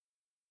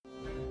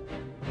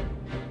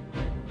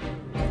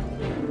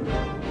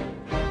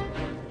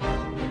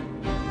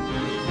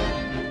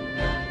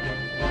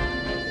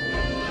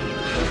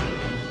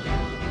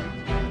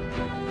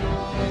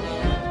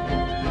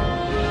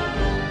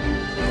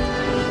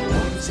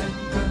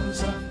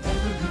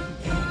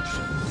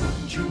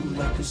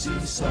see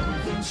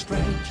something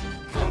strange.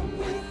 Come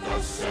with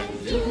us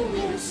and you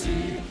will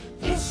see.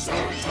 This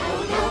our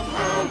town of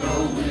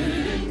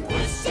Halloween.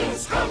 This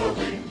is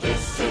Halloween.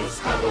 This is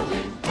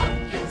Halloween.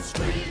 Pumpkins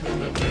scream in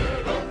the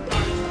dead of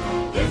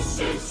night. This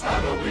is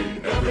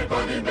Halloween.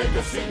 Everybody make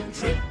a scene.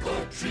 Trick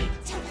or treat.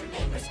 Tell the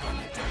neighbors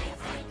gonna die of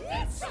fright.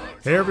 It's our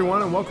Hey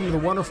everyone, and welcome to the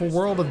wonderful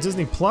world of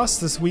Disney Plus.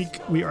 This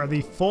week we are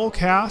the full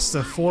cast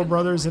of Four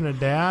Brothers and a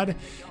Dad,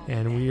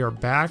 and we are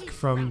back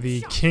from the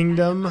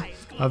kingdom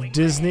of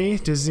Disney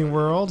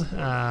World.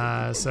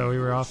 So we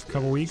were off a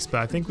couple weeks,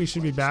 but I think we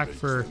should be back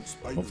for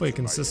hopefully a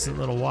consistent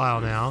little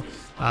while now.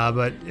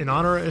 But in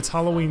honor, it's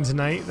Halloween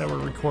tonight that we're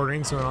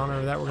recording, so in honor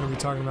of that, we're going to be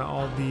talking about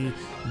all the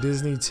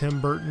Disney Tim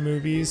Burton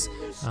movies,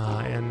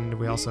 and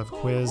we also have a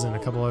quiz and a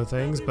couple other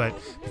things. But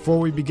before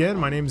we begin,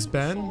 my name is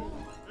Ben.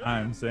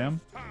 I'm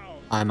Sam.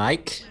 I'm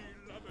Mike.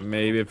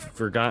 Maybe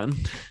forgotten.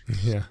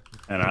 Yeah.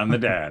 And I'm the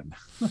dad.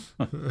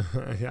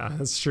 Yeah,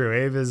 that's true.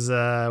 Abe is,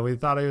 we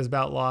thought he was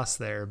about lost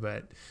there,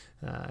 but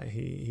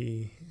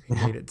he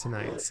made it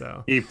tonight.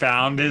 So He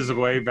found his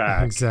way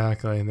back.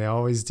 exactly, and they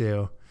always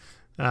do.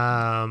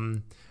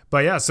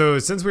 But yeah, so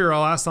since we were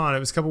all last on, it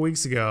was a couple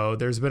weeks ago,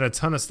 there's been a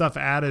ton of stuff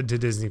added to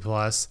Disney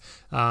Plus.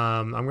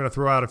 I'm going to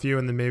throw out a few,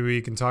 and then maybe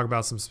we can talk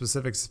about some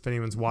specifics if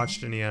anyone's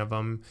watched any of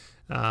them.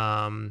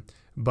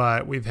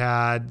 But we've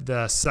had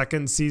the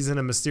second season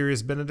of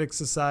Mysterious Benedict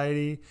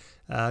Society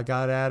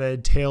got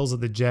added. Tales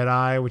of the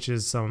Jedi, which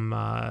is some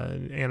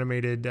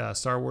animated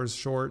Star Wars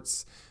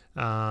shorts.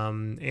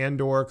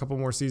 Andor, a couple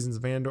more seasons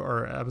of Andor,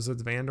 or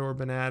episodes of Andor have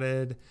been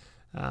added.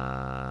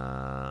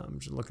 I'm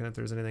just looking if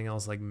there's anything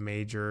else like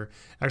major.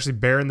 Actually,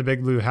 Bear in the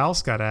Big Blue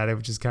House got added,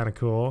 which is kind of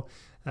cool.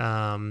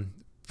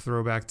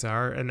 Throwback to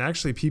our, and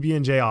actually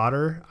PB&J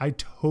Otter. I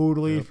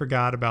totally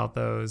forgot about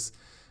those.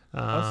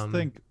 Let's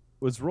think.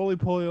 Was Roly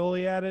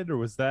Poly added, or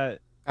was that?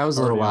 That was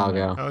a little while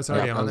ago. Oh, it's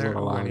already on there.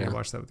 Oh, I need to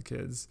watch that with the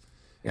kids.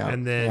 Yeah,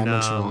 and then I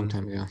mentioned a long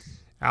time ago.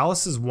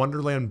 Alice's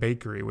Wonderland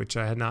Bakery, which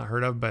I had not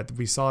heard of, but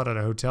we saw it at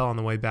a hotel on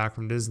the way back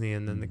from Disney,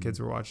 and then the kids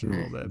were watching a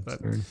little bit.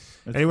 But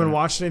anyone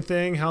watched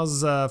anything?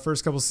 How's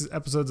first couple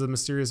episodes of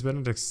Mysterious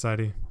Benedict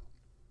Society?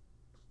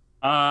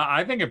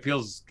 I think it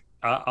feels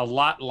a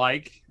lot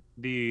like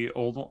the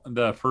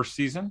first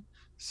season.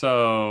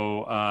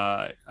 So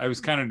I was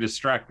kind of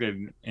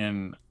distracted,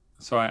 and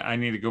so I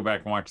need to go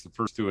back and watch the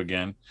first two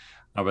again.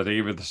 But they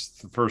gave it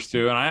the first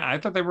two, and I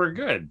thought they were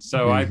good.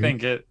 So I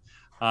think that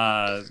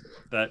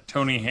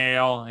Tony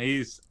Hale,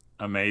 he's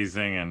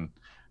amazing,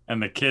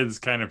 and the kids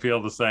kind of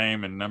feel the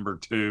same. And number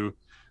two,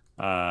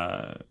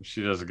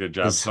 she does a good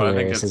job. So I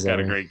think it's got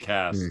a great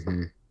cast.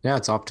 Mm-hmm. Yeah,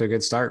 it's off to a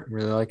good start.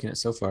 Really liking it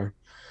so far.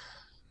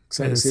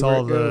 Excited to see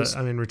where it goes.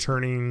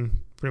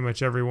 Returning pretty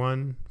much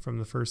everyone from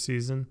the first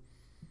season.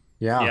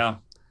 Yeah.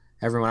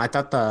 Everyone. I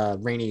thought the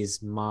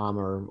Rainey's mom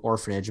or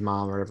orphanage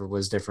mom or whatever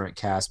was different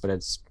cast, but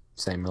it's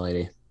same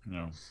lady.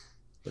 No.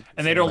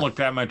 And they don't look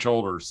that much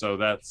older, so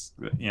that's,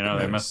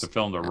 they must have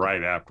filmed it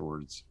right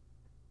afterwards.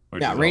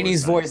 Yeah,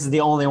 Rainey's voice is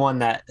the only one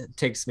that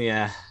takes me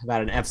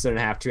about an episode and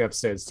a half, 2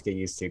 episodes to get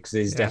used to, because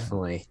he's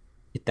definitely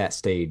at that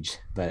stage,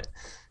 but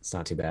it's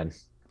not too bad.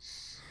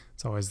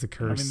 It's always the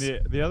curse.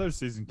 The other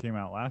season came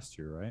out last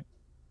year, right?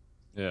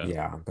 Yeah.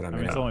 Yeah, but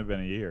it's only been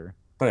a year.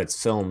 But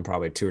it's filmed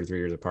probably 2 or 3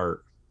 years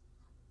apart.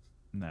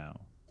 No.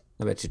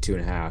 I bet you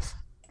 2.5.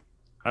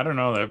 I don't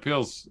know. That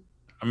feels...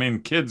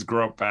 kids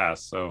grow up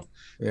fast, so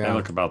they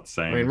look about the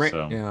same.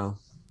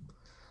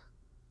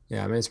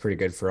 Yeah, it's pretty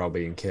good for all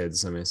being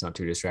kids. It's not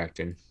too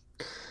distracting.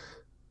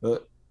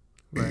 But,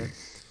 right.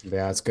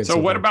 Yeah, it's good. So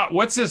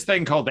what's this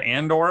thing called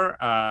Andor?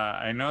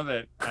 I know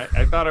that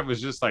I thought it was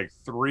just like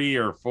 3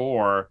 or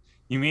 4.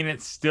 You mean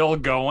it's still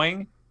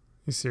going?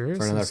 You serious?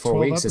 For another 4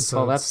 weeks, it's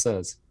 12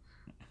 episodes.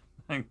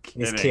 I'm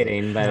kidding. He's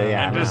kidding, but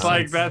yeah. I'm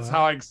just that's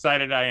how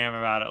excited I am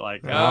about it.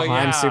 Like,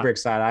 I'm super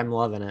excited. I'm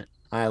loving it.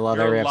 I love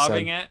every episode.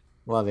 Loving it?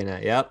 Loving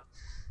it. Yep.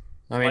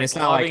 It's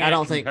not like I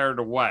don't think compared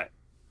to what.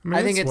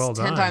 I think it's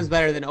 10 times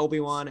better than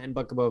Obi-Wan and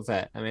Book of Boba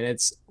Fett.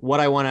 It's what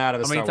I want out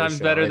of a Star Wars show. How many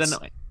times better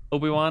than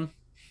Obi-Wan?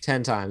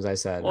 10 times, I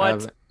said.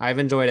 What? I've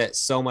enjoyed it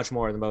so much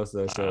more than both of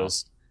those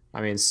shows.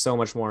 So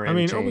much more.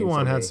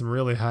 Obi-Wan had some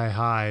really high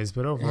highs,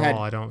 but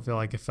overall, I don't feel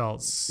like it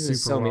felt super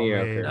so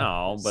mediocre.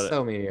 No, but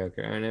so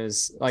mediocre. And it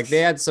was like they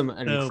had some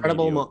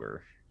incredible.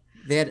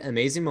 They had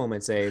amazing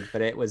moments,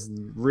 but it was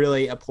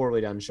really a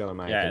poorly done show in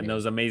my opinion. And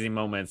those amazing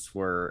moments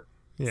were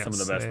some of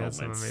the best moments.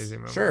 Some amazing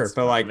moments. Sure,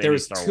 but there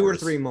was 2 or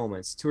 3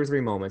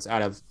 moments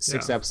out of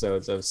 6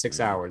 episodes of 6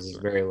 hours is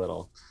very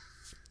little.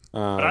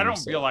 But I don't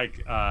feel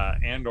like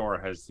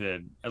Andor has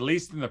at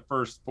least in the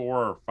first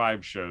 4 or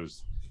 5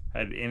 shows,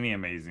 had any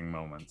amazing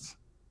moments.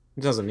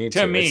 It doesn't need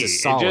to. To me,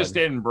 it just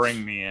didn't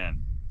bring me in.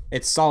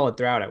 It's solid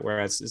throughout it,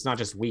 whereas it's not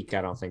just weak,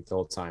 I don't think, the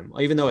whole time.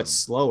 Even though it's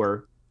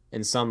slower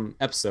in some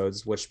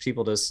episodes, which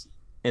people just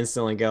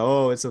instantly go,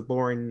 oh, it's a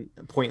boring,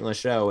 pointless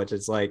show, which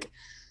is like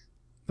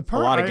a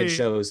lot of good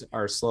shows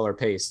are slower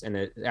paced, and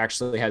it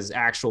actually has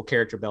actual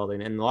character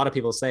building. And a lot of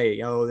people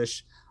say,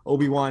 this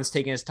Obi-Wan's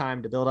taking his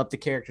time to build up the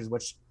characters,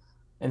 which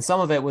And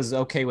some of it was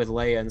okay with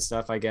Leia and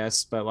stuff, I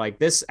guess. But like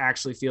this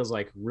actually feels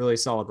like really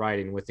solid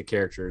writing with the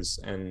characters,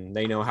 and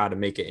they know how to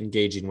make it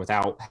engaging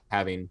without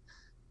having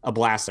a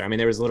blaster. I mean,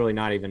 there was literally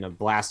not even a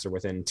blaster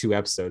within 2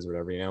 episodes or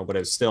whatever, but it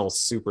was still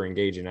super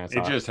engaging. I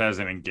thought It just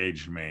hasn't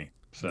engaged me.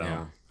 So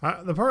yeah.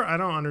 The part I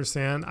don't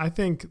understand, I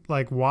think,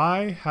 like,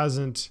 why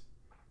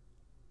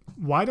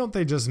don't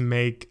they just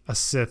make a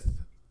Sith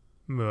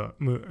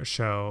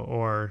show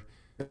or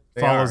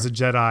follows a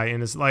Jedi,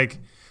 and it's like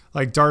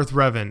Darth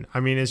Revan.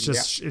 I mean, it's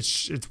just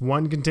it's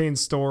one contained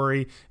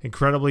story,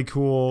 incredibly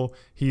cool.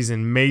 He's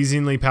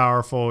amazingly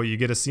powerful. You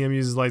get to see him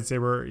use his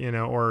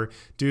lightsaber, or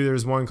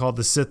there's one called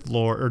the Sith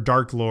Lord or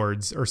Dark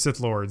Lords or Sith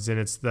Lords, and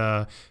it's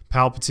the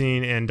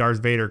Palpatine and Darth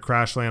Vader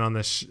crash land on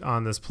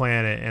this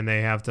planet, and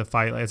they have to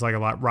fight. It's like a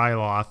lot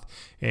Ryloth,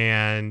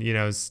 and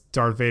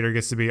Darth Vader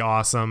gets to be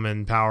awesome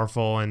and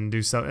powerful and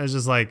do so. It's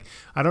just like,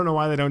 I don't know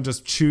why they don't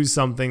just choose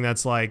something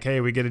that's like, hey,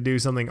 we get to do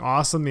something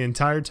awesome the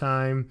entire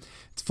time.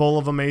 It's full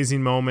of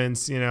amazing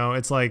moments.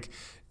 It's like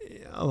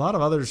a lot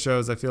of other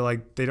shows, I feel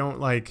like they don't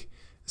like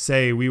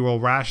say we will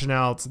ration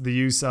out the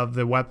use of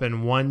the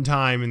weapon one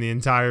time in the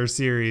entire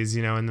series,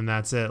 and then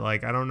that's it.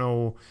 Like, I don't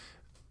know.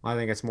 I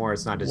think it's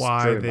not just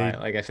why they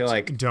I feel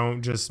like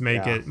don't just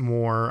make it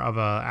more of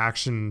a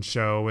action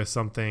show with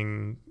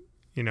something,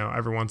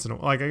 every once in a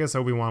while. Like, I guess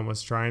Obi-Wan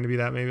was trying to be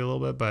that maybe a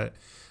little bit, but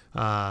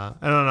and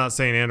I'm not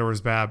saying Andor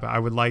was bad, but I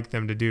would like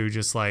them to do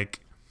just like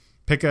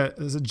pick a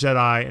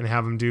Jedi and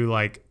have them do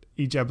like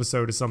each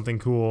episode is something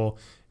cool.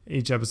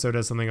 Each episode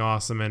has something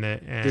awesome in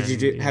it.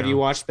 And, have you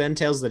watched Ben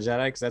Tales of the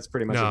Jedi? Because that's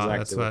pretty much exactly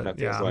that's what that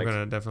feels like. I'm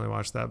gonna definitely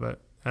watch that. But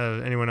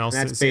anyone else?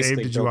 And that's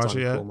basically Abe, did you watch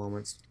it yet? Cool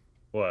moments.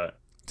 What?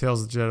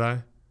 Tales of the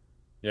Jedi.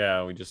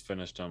 Yeah, we just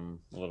finished them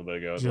a little bit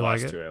ago. Did The you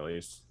last like it? 2 at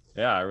least.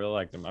 Yeah, I really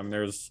liked them. I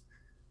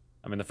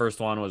mean, the first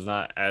one was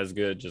not as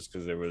good just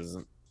because there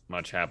wasn't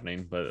much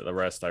happening, but the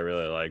rest I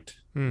really liked.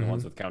 The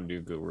ones with Count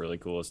Dooku were really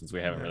cool since we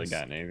haven't really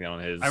gotten anything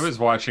on his. I was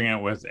watching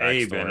it with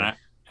Abe, backstory.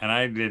 and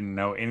I didn't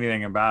know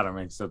anything about him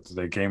except that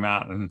they came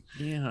out, and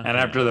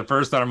after the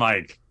first one, I'm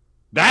like,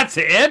 that's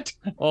it.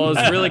 Well,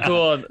 it's really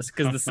cool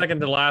because the second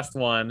to last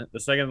one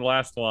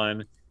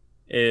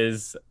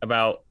is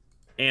about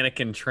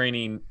Anakin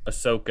training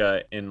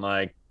Ahsoka in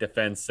like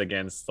defense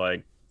against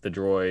like the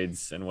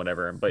droids and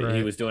whatever, but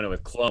he was doing it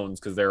with clones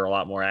because they're a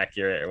lot more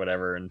accurate or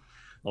whatever and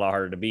a lot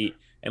harder to beat.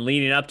 And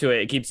leading up to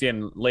it, it keeps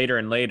getting later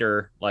and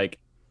later, like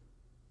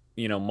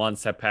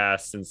months have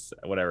passed since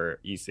whatever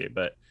you see it,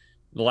 but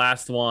the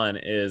last one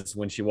is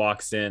when she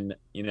walks in,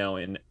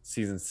 in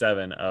season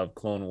 7 of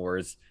Clone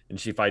Wars, and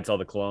she fights all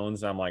the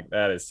clones. I'm like,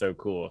 that is so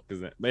cool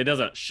because it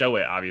doesn't show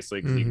it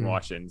obviously because you can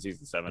watch it in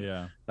season 7.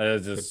 Yeah, that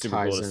is just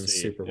super cool to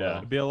see. Well.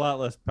 It'd be a lot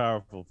less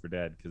powerful for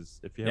Dad because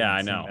if you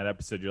haven't seen that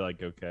episode, you're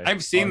like, okay.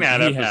 I've seen that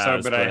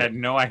episode, but I had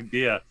no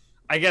idea.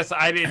 I guess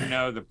I didn't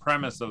know the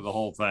premise of the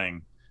whole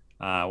thing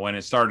when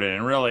it started,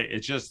 and really,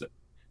 it's just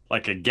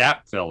like a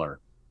gap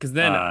filler. Because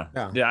then, I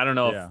don't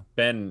know if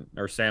Ben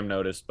or Sam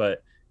noticed,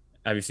 but.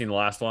 Have you seen the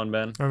last one,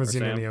 Ben? I haven't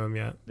seen any of them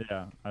yet.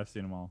 Yeah, I've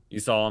seen them all.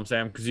 You saw them,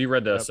 Sam? Because you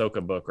read the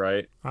Ahsoka book,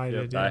 right? I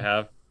did. I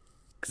have.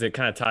 Because it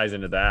kind of ties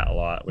into that a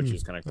lot, which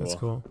is kind of cool. That's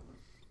cool.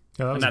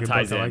 Yeah, that was and a that good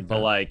ties book. in, I like but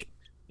that. like,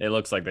 it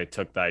looks like they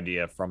took the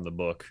idea from the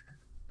book.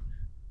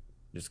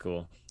 Just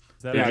cool.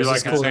 Did you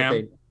like it,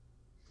 Sam?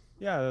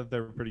 Yeah, they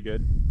were pretty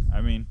good.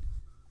 I mean,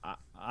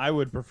 I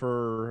would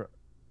prefer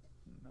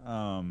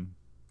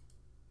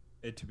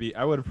it to be.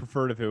 I would have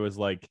preferred if it was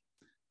like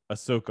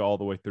Ahsoka all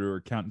the way through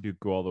or Count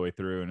Dooku all the way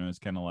through, and it was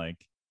kind of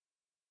like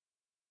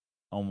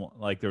almost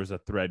like there was a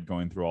thread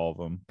going through all of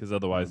them, because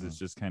otherwise it's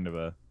just kind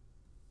of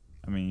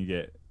you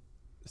get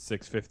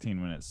 6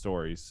 15-minute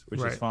stories,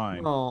 which is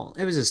fine. Well,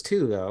 it was just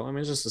 2 though. I mean,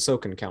 it's just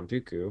Ahsoka and Count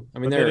Dooku. I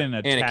mean, they didn't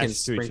attach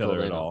Anakin to each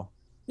other at all.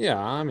 Yeah,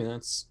 I mean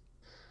that's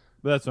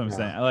what I'm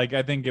saying. Like,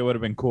 I think it would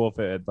have been cool if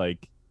it had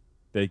like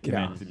they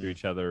connected to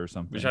each other or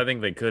something. Which I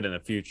think they could in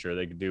the future.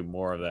 They could do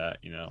more of that,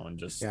 and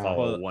just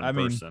follow one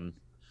person.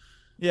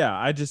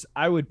 Yeah,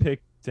 I would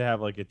pick to have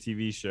like a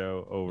TV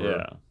show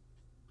over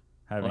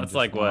having just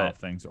like one-off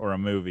things or a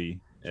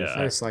movie.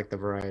 I just like the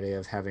variety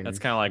of having. That's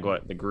kind of like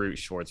what the Groot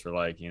shorts were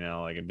like,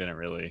 like it didn't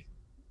really.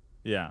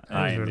 Yeah,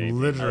 those were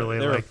literally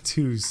like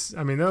 2.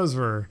 I mean, those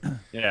were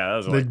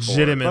those were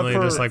legitimately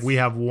just like, we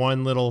have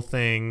one little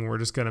thing. We're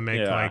just gonna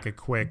make like a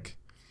quick,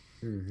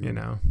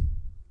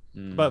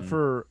 But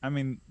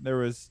there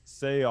was,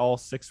 say all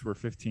 6 were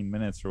 15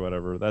 minutes or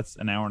whatever. That's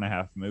an hour and a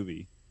half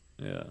movie.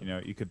 Yeah,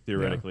 you could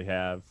theoretically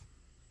have,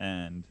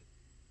 and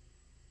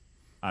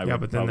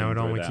but then that would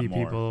only keep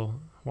people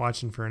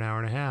watching for an hour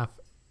and a half.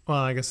 Well,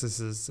 I guess this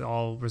is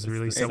all was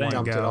released at one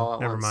go.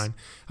 Never mind.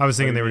 I was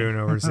thinking they were doing it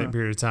over the same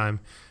period of time,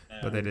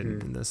 but they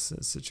didn't in this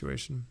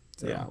situation.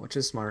 So. Yeah, which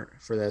is smart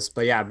for this.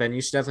 But yeah, Ben,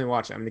 you should definitely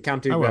watch it. I mean, the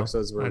Count Dooku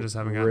episodes were. I just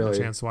haven't gotten a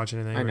chance to watch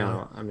anything. I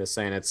know. I'm just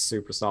saying it's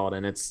super solid,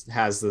 and it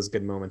has those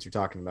good moments you're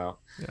talking about.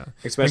 Yeah,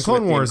 especially and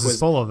Clone Wars is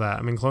full of that.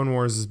 I mean, Clone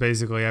Wars is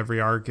basically every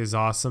arc is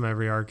awesome.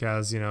 Every arc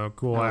has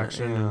cool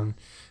action,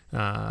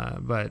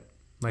 and but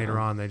later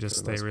on they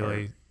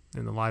really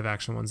in the live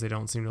action ones, they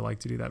don't seem to like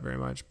to do that very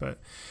much. But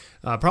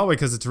probably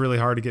because it's really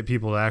hard to get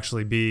people to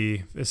actually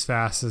be as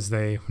fast as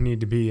they need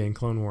to be in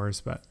Clone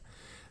Wars, but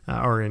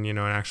or in an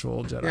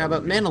actual Jedi. Yeah,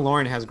 but movie.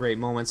 Mandalorian has great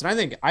moments, and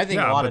I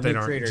think a lot of new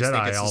creators think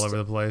Jedi it's all just over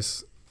the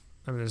place.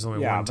 I mean, there's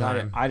only yeah, one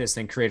time. I just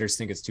think creators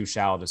think it's too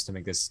shallow just to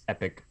make this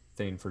epic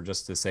thing for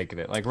just the sake of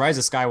it. Like Rise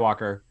of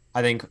Skywalker,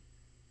 I think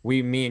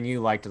me and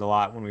you liked it a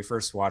lot when we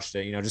first watched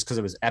it, just because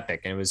it was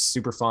epic and it was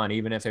super fun,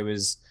 even if it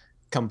was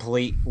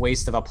complete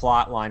waste of a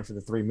plot line for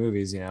the 3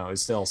 movies, it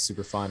was still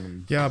super fun.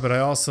 And yeah, but I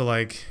also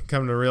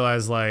come to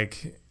realize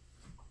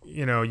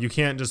you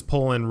can't just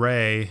pull in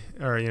Rey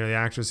or the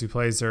actress who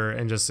plays her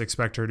and just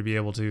expect her to be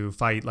able to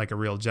fight like a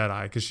real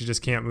Jedi, because she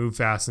just can't move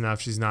fast enough.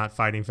 She's not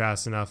fighting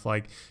fast enough.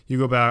 Like you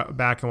go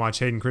back and watch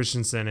Hayden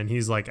Christensen, and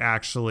he's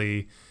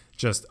actually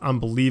just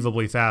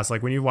unbelievably fast.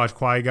 Like when you watch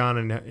Qui-Gon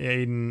and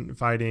Aiden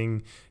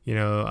fighting,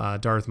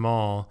 Darth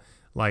Maul,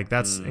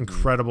 that's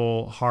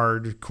incredible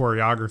hard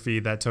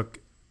choreography that took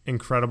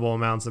incredible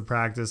amounts of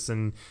practice,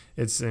 and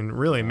it's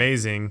really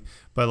amazing.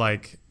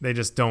 But they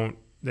just don't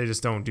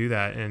do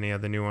that in any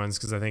of the new ones,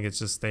 because I think it's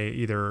just they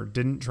either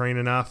didn't train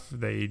enough,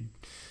 they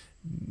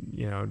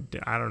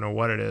I don't know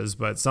what it is,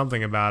 but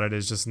something about it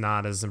is just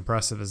not as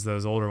impressive as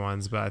those older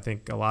ones. But I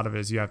think a lot of it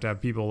is you have to have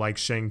people like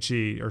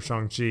Shang-Chi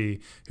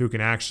who can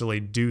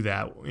actually do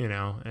that,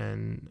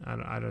 and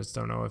I just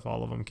don't know if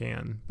all of them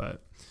can,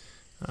 but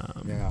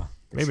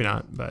maybe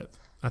not, but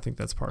I think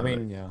that's part of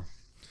it. Yeah.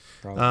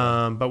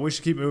 Probably. But we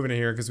should keep moving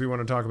here because we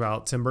want to talk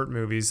about Tim Burton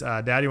movies.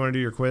 Dad, you want to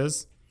do your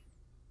quiz?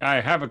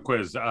 I have a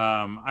quiz.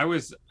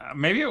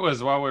 Maybe it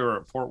was while we were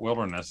at Fort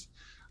Wilderness.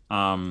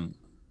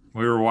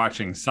 We were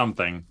watching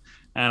something,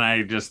 and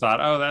I just thought,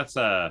 oh, that's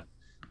a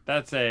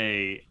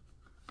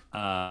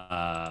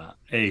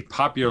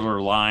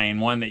popular line,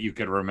 one that you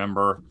could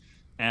remember.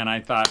 And I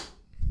thought,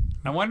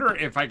 I wonder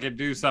if I could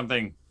do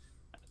something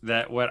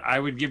that I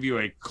would give you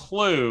a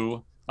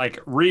clue,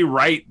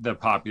 rewrite the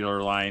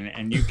popular line,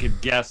 and you could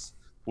guess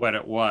what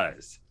it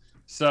was.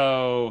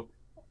 So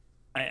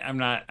I'm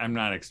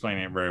not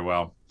explaining it very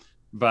well,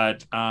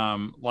 but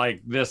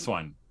like this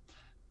one.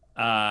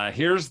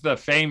 Here's the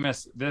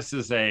famous, this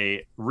is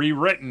a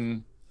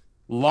rewritten,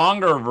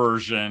 longer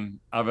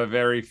version of a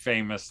very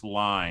famous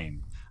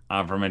line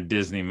from a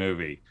Disney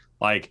movie.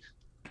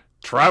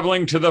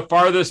 Traveling to the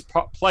farthest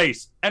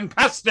place and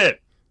past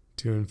it.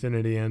 To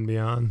infinity and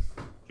beyond.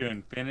 To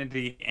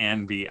infinity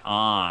and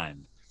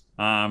beyond.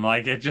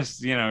 It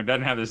just,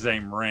 doesn't have the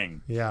same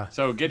ring. Yeah.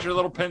 So get your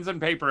little pens and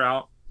paper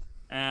out,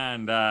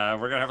 and we're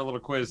going to have a little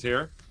quiz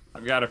here.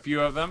 I've got a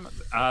few of them.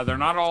 They're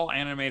not all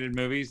animated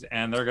movies,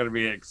 and they're going to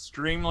be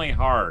extremely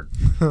hard.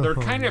 They're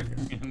kind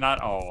of, not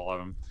all of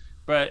them,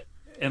 but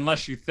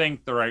unless you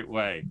think the right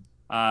way.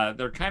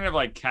 They're kind of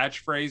like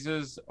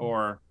catchphrases,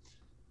 or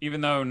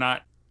even though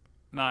not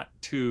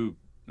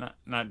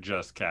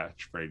just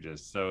catchphrases.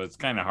 So it's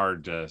kind of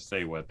hard to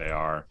say what they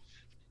are,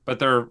 but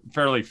they're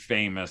fairly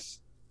famous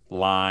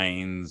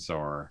lines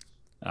or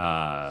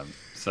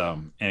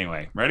so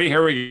anyway, ready?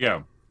 Here we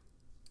go.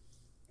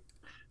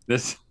 The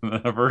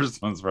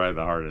first one's probably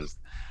the hardest.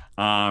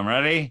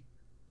 Ready?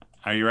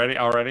 Are you ready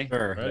already?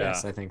 Sure. Yeah.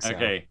 Yes, I think so.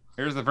 Okay,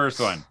 here's the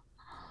first one.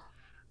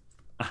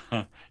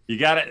 You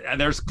got it.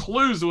 There's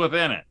clues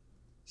within it.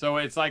 So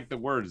it's like the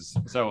words.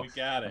 So We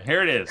got it.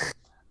 here it is.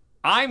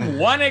 I'm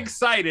one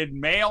excited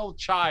male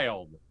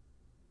child.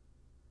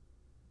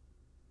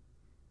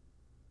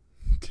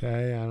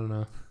 Okay, I don't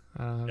know.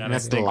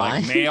 That's the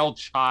line? Male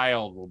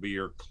child will be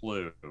your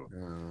clue.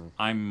 Oh.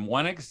 I'm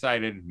one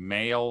excited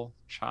male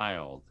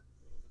child.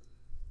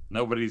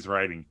 Nobody's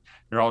writing.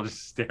 You're all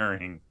just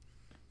staring.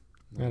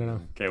 I don't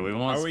know. Okay, we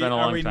won't spend a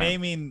long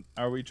time.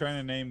 Are we trying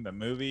to name the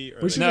movie?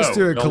 Or We should No, just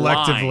do it the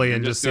collectively line.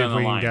 and You're just just see if doing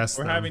we the can line. guess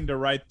We're them. having to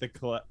write the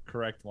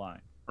correct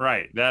line.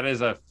 Right. That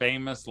is a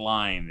famous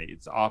line.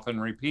 It's often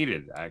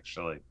repeated,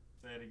 actually.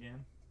 Say it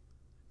again.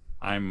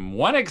 I'm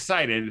one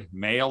excited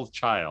male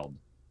child.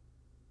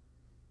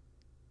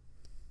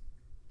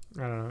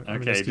 I don't know. I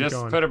mean, Okay, keep just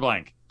going. put a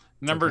blank.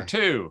 Number okay.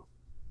 2.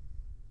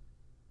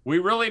 We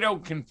really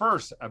don't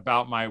converse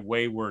about my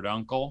wayward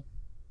uncle.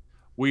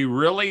 We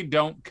really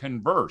don't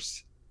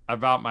converse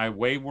about my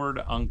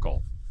wayward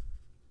uncle.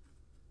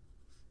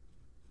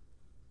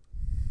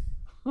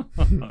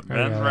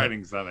 Ben's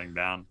writing something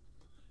down.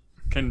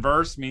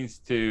 Converse means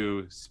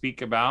to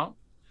speak about.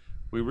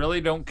 We really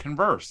don't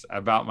converse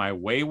about my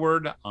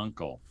wayward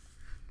uncle.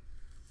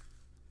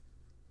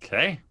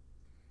 Okay.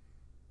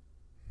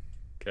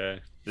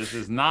 This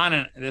is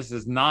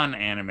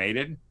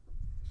non-animated.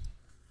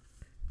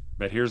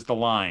 But here's the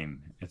line.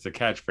 It's a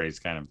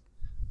catchphrase kind of.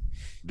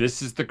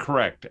 This is the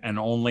correct and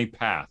only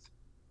path.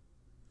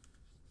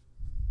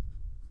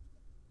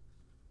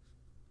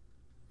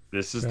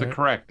 This is the Okay.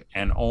 correct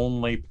and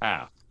only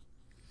path.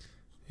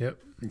 Yep.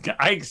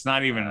 Ike's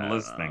not even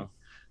listening.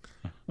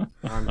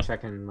 I'm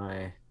checking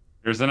my.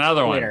 Here's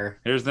another Twitter. one.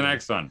 Here's the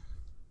next one.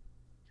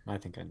 I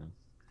think I know.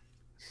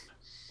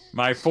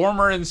 My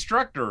former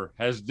instructor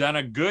has done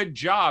a good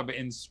job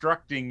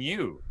instructing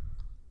you.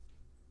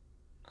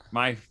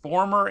 My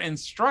former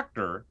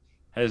instructor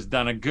has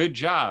done a good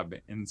job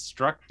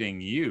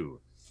instructing you?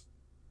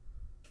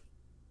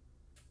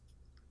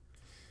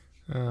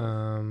 I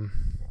don't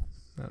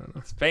know.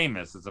 It's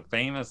famous. It's a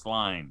famous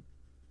line.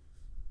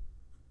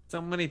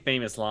 So many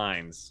famous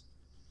lines.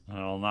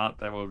 Well, not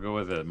that will go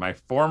with it. My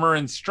former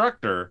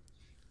instructor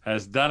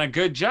has done a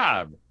good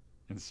job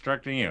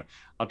instructing you.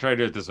 I'll try to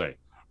do it this way.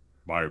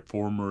 My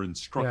former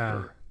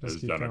instructor has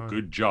just keep done going. a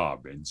good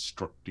job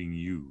instructing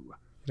you.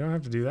 You don't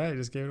have to do that. You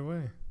just gave it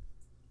away.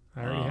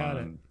 I already had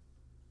it.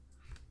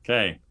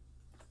 Okay.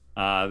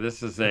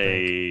 This is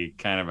a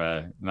kind of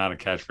a, not a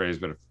catchphrase,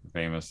 but a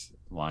famous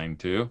line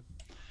too.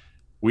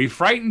 We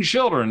frighten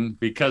children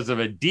because of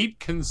a deep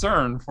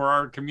concern for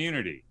our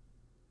community.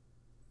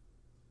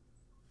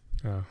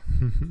 Oh.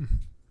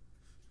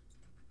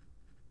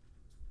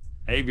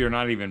 Abe, you're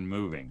not even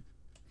moving.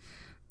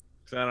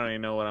 So I don't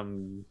even know what I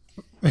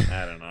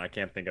don't know. I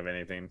can't think of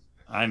anything.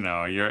 I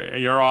know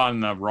you're on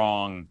the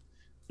wrong.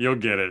 You'll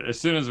get it as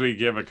soon as we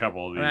give a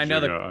couple of these. I know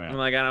you'll the. go, oh, yeah. I'm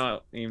like, I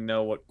don't even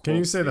know what. Can you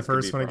quotes say the these could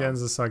first be one from. again,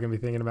 just so I can be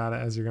thinking about it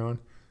as you're going?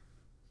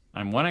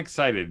 I'm one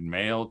excited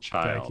male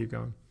child. Okay, keep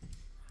going.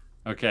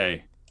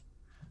 Okay.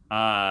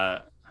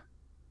 My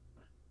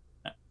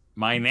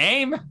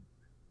name?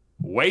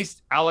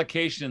 Waste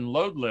allocation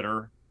load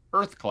litter,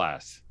 Earth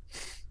class.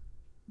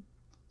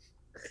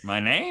 My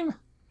name?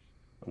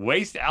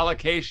 Waste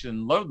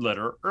allocation load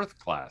litter, Earth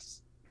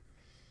class.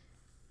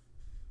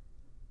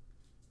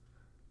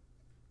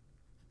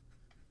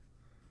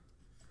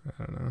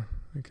 I don't know.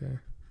 Okay.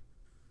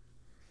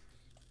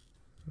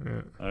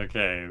 Yeah.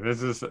 Okay,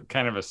 this is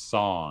kind of a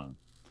song.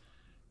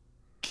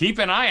 Keep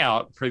an eye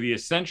out for the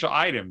essential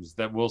items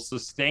that will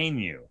sustain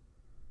you.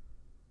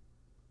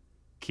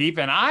 Keep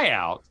an eye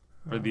out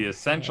for the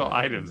essential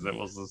items that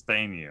will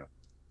sustain you.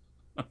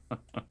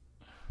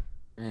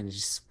 And you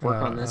just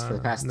work on this for the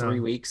past no. 3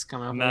 weeks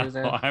coming up No, with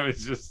that. I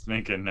was just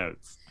making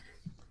notes.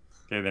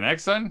 Okay, the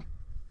next one.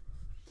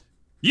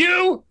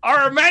 You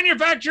are a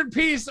manufactured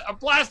piece of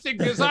plastic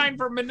designed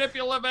for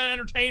manipulative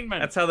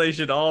entertainment. That's how they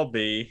should all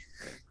be.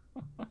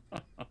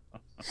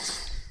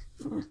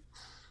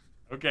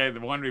 Okay, the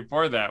one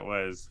before that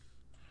was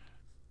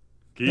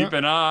keep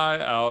an eye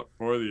out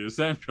for the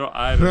essential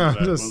items No, that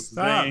will just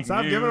stop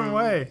sustain giving them you.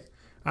 away.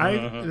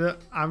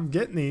 I'm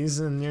getting these,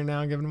 and you're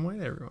now giving them away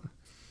to everyone.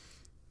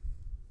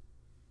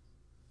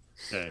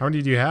 Okay. How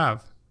many do you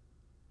have?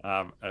 3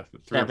 or 4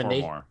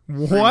 70. more.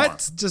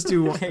 What? Just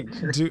do one.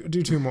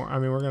 do 2 more. I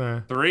mean, we're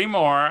gonna. 3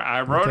 more.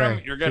 I wrote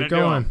them. You're gonna keep do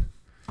going. them.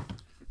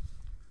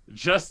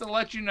 Just to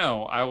let you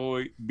know, I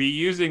will be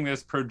using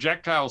this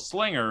projectile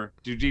slinger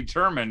to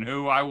determine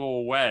who I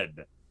will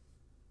wed.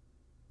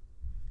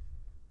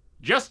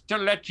 Just to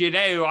let you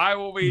know, I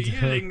will be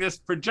using this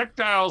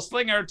projectile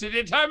slinger to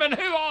determine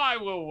who I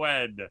will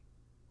wed.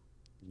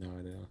 No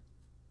idea.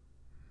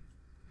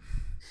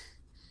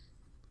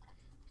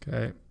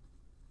 Okay.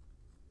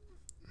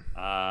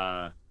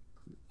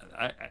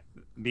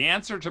 The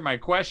answer to my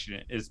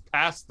question is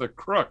past the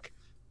crook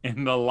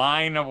in the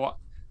line of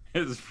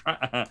his.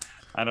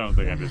 I don't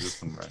think I did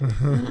this one right.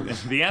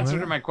 The answer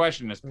to my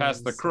question is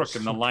past the crook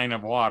in the line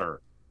of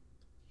water.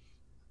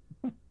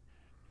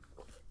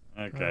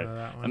 Okay.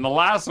 And the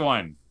last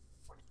one.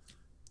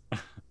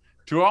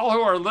 To all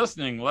who are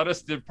listening, let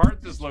us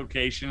depart this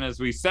location as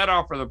we set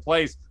off for the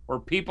place where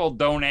people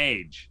don't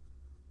age.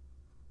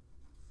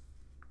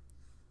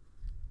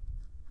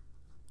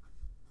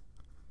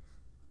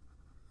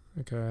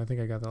 Okay, I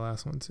think I got the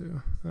last one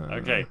too.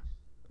 Okay.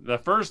 The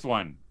first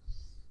one.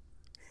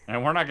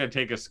 And we're not going to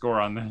take a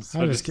score on this.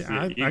 I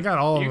got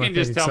all of them. You can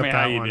just tell me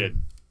how you did.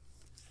 one.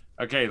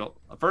 Okay,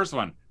 the first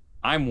one.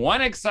 I'm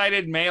one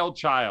excited male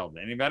child.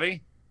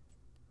 Anybody?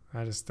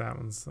 That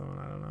one's the one.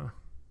 I don't know.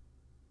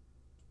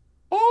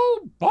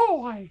 Oh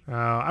boy.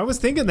 I was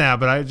thinking that,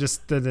 but that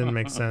didn't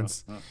make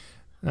sense.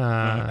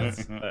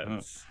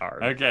 That's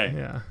hard. Okay.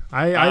 Yeah,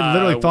 I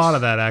literally thought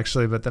of that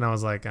actually, but then I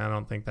was like, I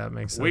don't think that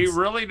makes sense. We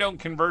really don't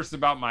converse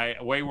about my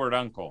wayward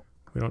uncle.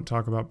 We don't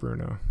talk about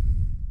Bruno.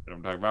 We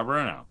don't talk about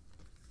Bruno.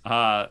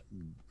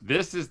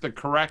 This is the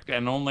correct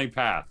and only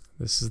path.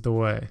 This is the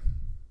way.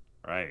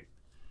 Right.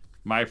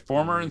 My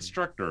former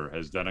instructor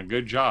has done a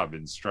good job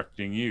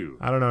instructing you.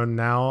 I don't know.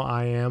 Now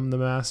I am the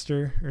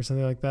master or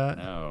something like that.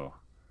 No.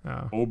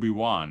 Oh.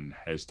 Obi-Wan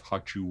has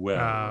taught you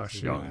well, Oh,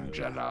 shoot. young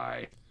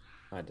Jedi.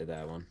 I did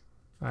that one.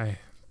 I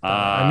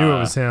knew it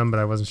was him, but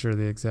I wasn't sure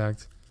the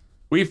exact.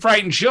 We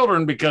frighten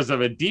children because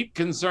of a deep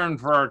concern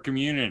for our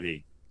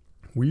community.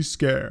 We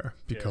scare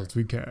because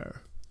we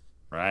care.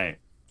 Right.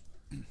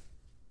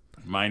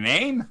 My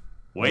name?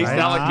 Waste I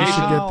allocation.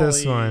 should get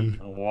this one.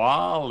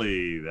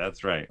 Wally.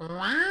 That's right.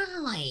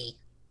 Wally.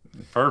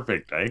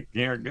 Perfect.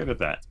 You're good at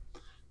that.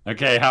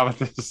 Okay, how about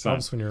this one?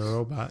 Helps when you're a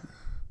robot.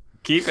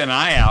 Keep an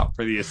eye out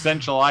for the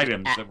essential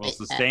items that will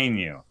sustain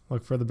you.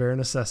 Look for the bare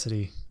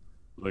necessity.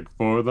 Look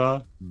for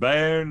the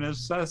bare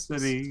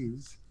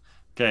necessities.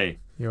 Okay.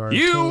 You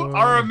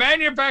are a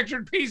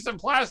manufactured piece of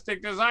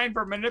plastic designed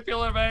for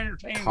manipulative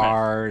entertainment.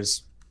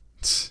 Cars.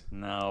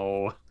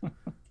 No.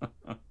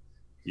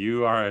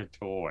 You are a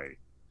toy.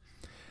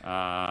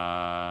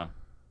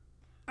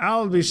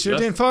 I'll be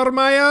shooting for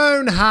my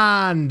own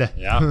hand.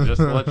 Yeah,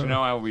 just to let you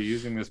know, I will be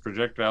using this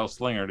projectile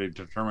slinger to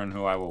determine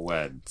who I will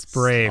wed. It's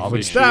brave, I'll be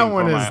which that shooting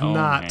one for is my own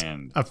not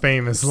hand. a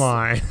famous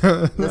line.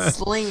 The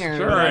slinger.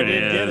 Sure it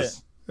get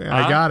is.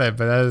 I got it,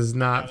 but that is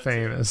not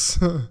famous.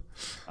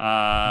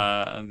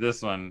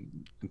 This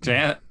one.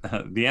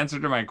 The answer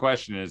to my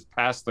question is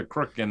past the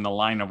crook in the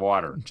line of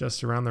water.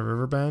 Just around the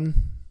river bend.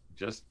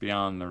 Just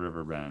beyond the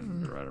river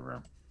bend. Or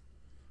whatever.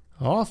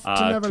 Off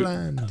to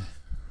Neverland.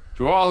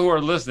 To all who are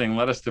listening,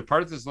 let us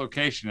depart this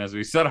location as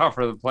we set off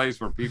for the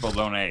place where people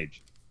don't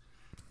age.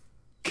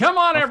 Come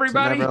on,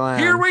 everybody.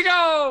 Here we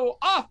go.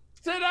 Off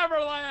to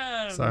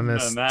Neverland. So I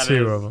missed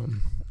two of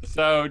them.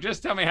 So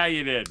just tell me how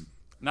you did.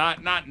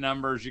 Not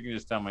numbers. You can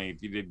just tell me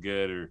if you did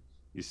good or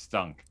you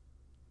stunk.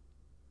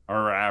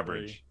 Or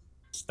average.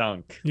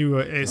 Stunk.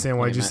 You, Sam,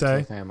 what'd you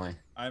say? Family.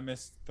 I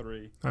missed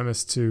 3. I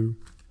missed 2.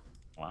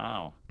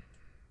 Wow.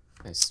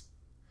 Nice.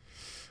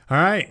 All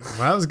right, well,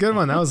 that was a good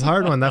one. That was a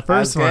hard one. That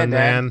first good, one,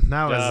 Dad. man,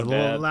 that was Job, a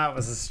little. Dad. That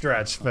was a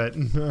stretch, but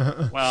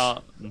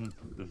Well,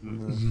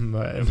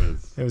 but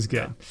it was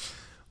good.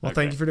 Well, Okay.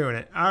 thank you for doing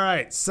it. All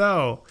right,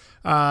 so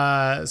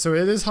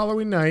it is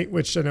Halloween night,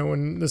 which I know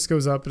when this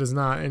goes up, it is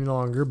not any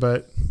longer,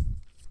 but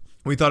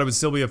we thought it would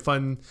still be a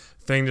fun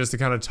thing just to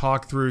kind of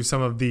talk through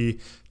some of the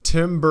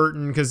Tim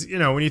Burton, because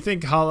when you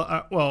think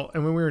and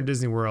when we were in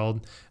Disney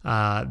World,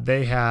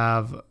 they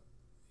have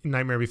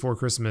Nightmare Before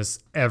Christmas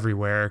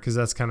everywhere because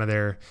that's kind of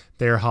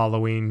their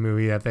Halloween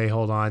movie that they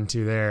hold on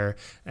to there.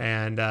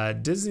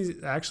 And Disney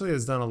actually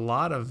has done a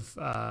lot of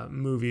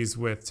movies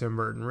with Tim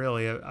Burton,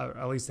 really,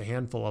 at least a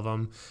handful of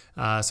them.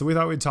 So we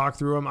thought we'd talk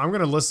through them. I'm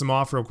going to list them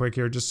off real quick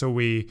here just so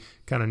we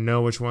kind of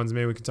know which ones.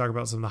 Maybe we can talk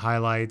about some of the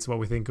highlights, what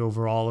we think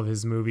overall of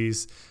his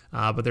movies.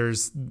 But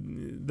there's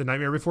The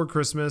Nightmare Before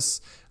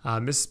Christmas,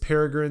 Miss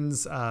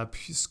Peregrine's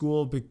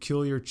School of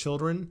Peculiar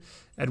Children,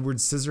 Edward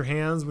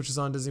Scissorhands, which is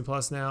on Disney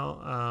Plus now,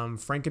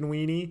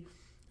 Frankenweenie,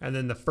 and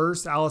then the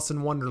first Alice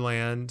in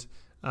Wonderland.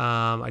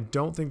 I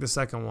don't think the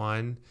second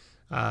one.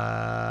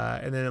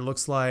 And then it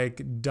looks like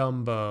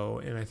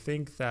Dumbo, and I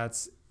think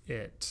that's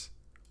it.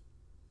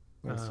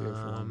 Let's see which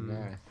one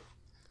there.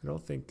 I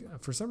don't think,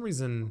 for some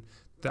reason,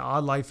 The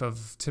Odd Life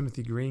of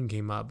Timothy Green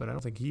came up, but I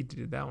don't think he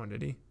did that one,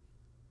 did he?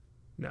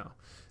 No.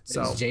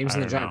 So Is James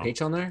and the I don't Giant know.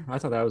 Peach on there? I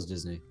thought that was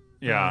Disney.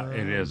 Yeah,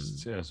 it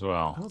is as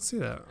well. I don't see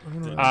that. I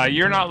don't know.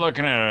 You're not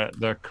looking at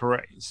the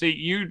correct. See,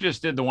 you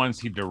just did the ones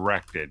he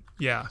directed.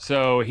 Yeah.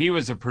 So he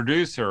was a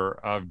producer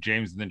of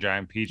James and the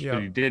Giant Peach, Yeah.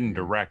 but he didn't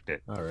direct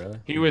it. Oh, really?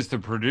 He was the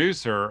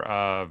producer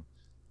of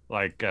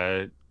like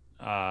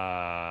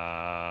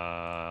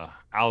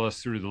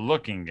Alice Through the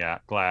Looking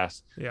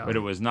Glass, Yeah. but it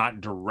was not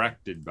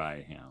directed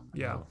by him.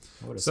 Yeah.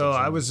 would've So said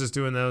I so. was just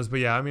doing those, but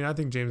yeah, I mean, I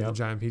think James and Yep. the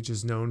Giant Peach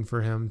is known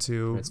for him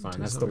too. That's fine. to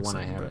That's some the one I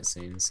extent, haven't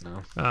seen.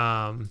 So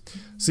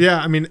So yeah,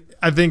 I mean,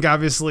 I think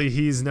obviously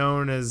he's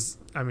known as.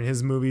 I mean,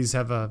 his movies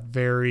have a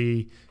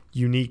very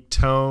unique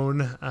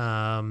tone.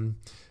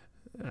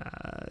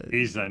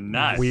 He's a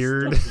nut.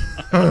 Weird.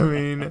 I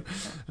mean,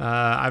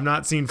 I've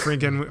not seen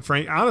Frank.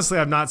 Honestly,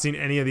 I've not seen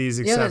any of these.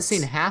 you Except haven't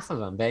seen half of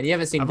them, Ben. You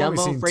haven't seen I've only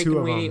Dumbo, seen 2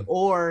 of Frankenweenie, them.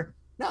 or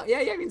no?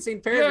 Yeah, you haven't seen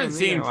You Peregrine. haven't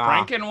seen either.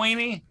 Wow.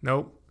 Frankenweenie?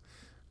 Nope.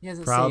 He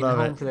hasn't Proud seen of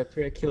Home it. for the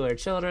Peculiar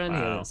Children. He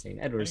Wow. hasn't seen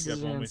I Edward think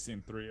I've only Scissorhands.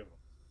 seen 3 of them.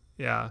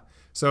 Yeah.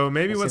 So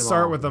maybe I've let's seen them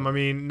start all. with them. I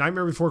mean,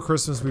 Nightmare Before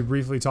Christmas, we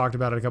briefly talked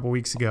about it a couple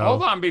weeks ago.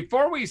 Hold on.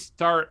 Before we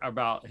start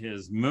about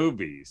his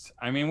movies,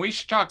 I mean, we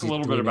should talk a Do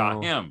little we bit about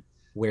know him.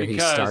 Where he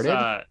Because,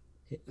 started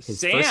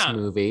his first Sam-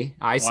 movie.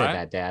 I said What?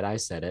 that, Dad. I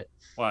said it.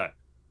 What?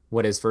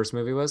 What his first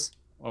movie was?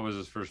 What was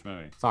his first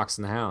movie? Fox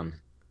and the Hound.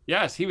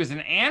 Yes, he was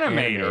an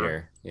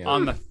animator, Yeah.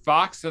 on the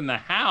Fox and the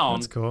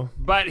Hound, That's cool.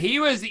 but he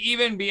was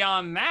even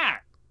beyond that.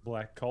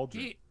 Black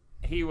Cauldron.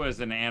 He was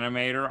an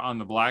animator on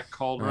the Black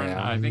Cauldron.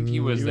 Yeah. I think he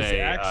was, He was a.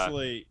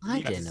 actually. I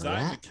he didn't know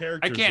designed that. the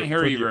characters I can't that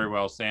hear put you very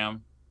well,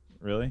 Sam.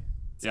 Really?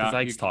 It's because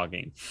Ike's you-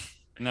 talking.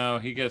 No,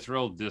 he gets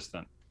real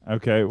distant.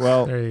 Okay.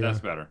 Well, There you That's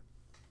go. better.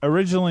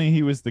 originally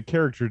he was the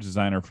character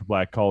designer for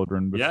Black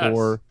Cauldron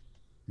before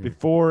Hmm.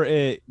 before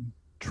it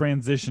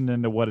transitioned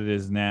into what it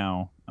is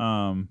now.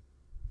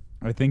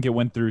 I think it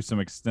went through some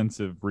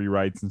extensive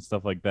rewrites and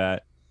stuff like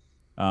that.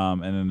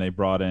 And then they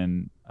brought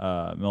in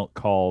Milt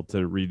Kahl to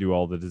redo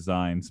all the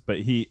designs. But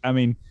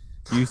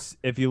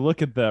if you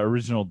look at the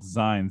original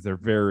designs, they're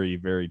very,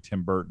 very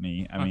Tim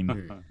Burton-y. I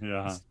mean,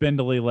 Yeah.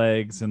 spindly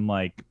legs and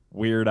like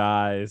weird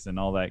eyes and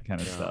all that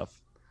kind of Yeah. stuff.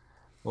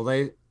 Well,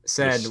 they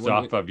said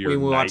stuff of your we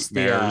watched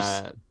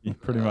nightmares. Yeah,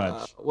 pretty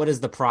much. What is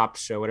the prop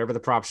show? Whatever the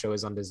prop show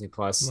is on Disney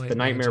Plus. Light The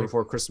Nightmare Magic.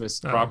 Before Christmas.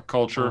 Prop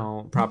culture.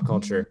 Prop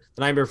culture.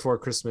 The Nightmare Before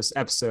Christmas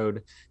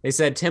episode. They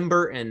said Tim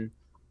Burton,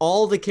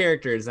 all the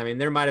characters. I mean,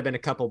 there might have been a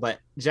couple, but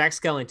Jack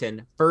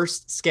Skellington,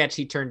 first sketch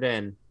he turned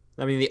in.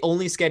 I mean, the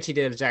only sketch he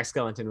did of Jack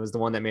Skellington was the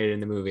one that made it in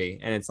the movie,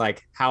 and it's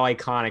like, how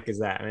iconic is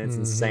that? I mean, it's Mhm.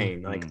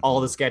 insane. Like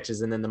all the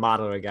sketches, and then the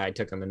modeler guy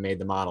took them and made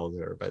the models.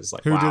 But it's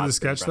like, Who wow, did the it's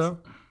pretty sketch though?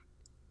 impressive.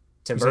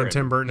 Tim You said Burton.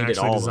 Tim Burton He did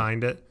actually all of them.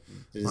 designed it.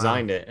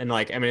 Designed it, and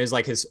like, I mean, it was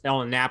like his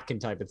on a napkin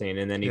type of thing,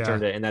 and then he Yeah.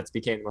 turned it, and that's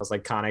became the most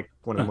iconic,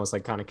 one of the most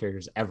iconic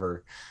characters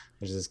ever.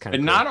 which is kind But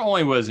of not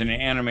only was an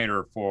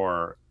animator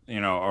for,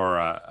 or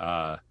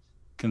a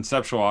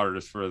conceptual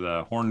artist for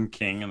the Horn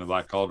King and the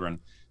Black Cauldron,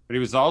 but he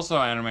was also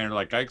an animator,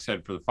 like Ike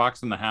said, for the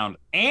Fox and the Hound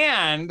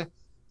and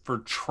for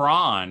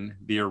Tron,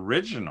 the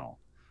original.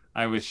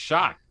 I was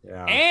shocked.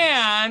 Yeah.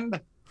 And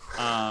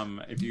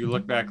if you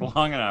look back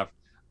long enough,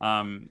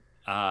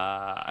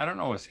 I don't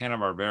know if it was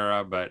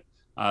Hanna-Barbera, but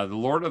the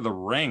Lord of the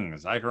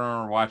Rings. I can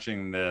remember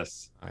watching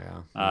this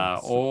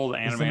old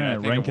Isn't animated. I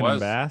think Rankin it was and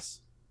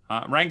Bass.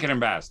 Rankin and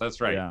Bass.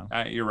 That's right.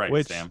 Yeah. You're right,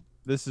 Which Sam.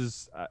 this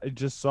is. I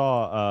just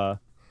saw.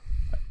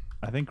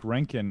 I think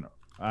Rankin.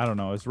 I don't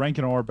know. It's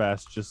Rankin or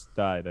Bass just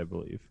died, I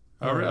believe.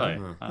 Oh, really?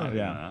 Mhm. I didn't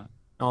Yeah. know that.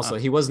 Also,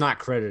 he was not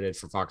credited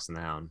for Fox and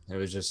the Hound. It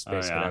was just Oh,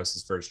 basically yeah. that was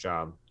his first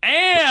job.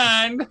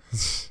 And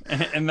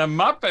in the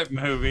Muppet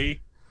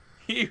movie,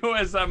 he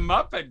was a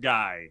Muppet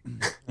guy.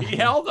 He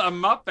held a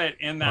Muppet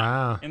in that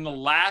Wow. in the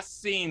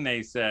last scene.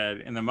 They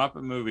said in the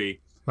Muppet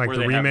movie, Like where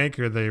the they have- remake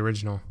or the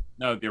original?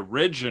 no, the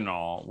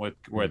original with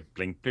blink,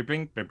 blink,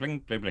 blink, blink,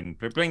 blink, blink,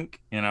 blink, blink.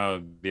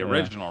 The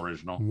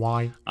original.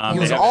 Why? He They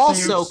was have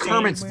also two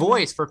Kermit's scenes-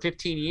 voice for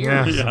 15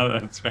 Yeah. years. Yeah,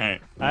 that's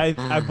right.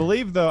 I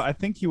believe though. I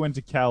think he went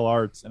to Cal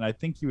Arts, and I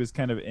think he was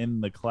kind of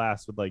in the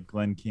class with like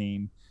Glenn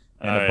Keane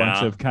and Oh, a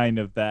bunch yeah. of kind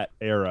of that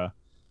era.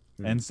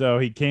 And so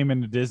he came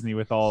into Disney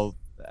with all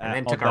And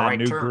then all took a that right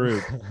new turn.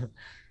 group.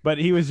 But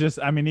he was just.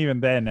 I mean, even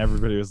then,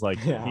 everybody was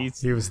like, Yeah.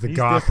 He was the he's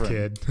goth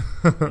different.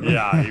 kid.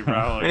 Yeah, he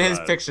probably And his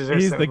was. pictures are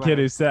He's so the funny. kid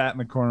who sat in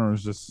the corner and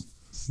was just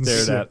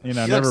stared at. He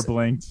Never looks-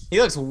 blinked. He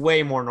looks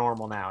way more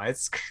normal now.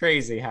 It's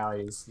crazy how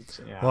he's.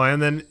 Yeah. Well,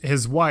 and then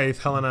his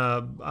wife,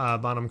 Helena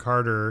Bonham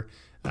Carter,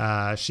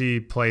 she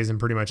plays in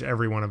pretty much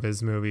every one of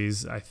his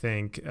movies, I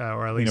think,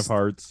 or at Queen least. of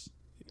Hearts.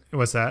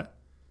 What's that?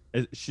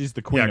 She's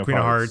the Queen of Queen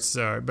Hearts.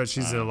 of Hearts, but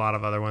she's in a lot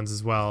of other ones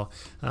as well.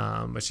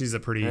 But she's a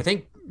pretty, And I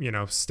think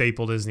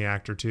staple Disney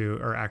actor too,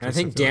 or I actress.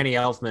 think feel like. Danny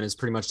Elfman has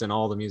pretty much done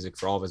all the music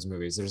for all of his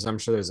movies. I'm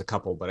sure there's a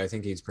couple, but I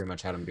think he's pretty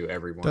much had him do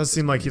every one. Does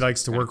seem like he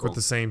likes to Kinda work with cool.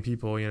 the same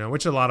people,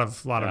 which a lot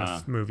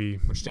of movie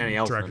Which Danny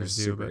Elfman directors is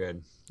do. super But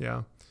good.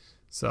 yeah,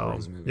 so for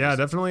his movies. yeah,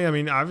 definitely. I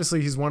mean,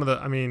 obviously he's one of the.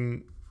 I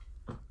mean,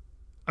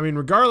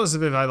 regardless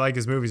of if I like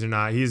his movies or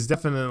not, he's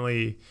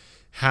definitely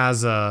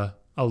has a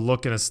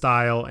look and a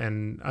style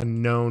and a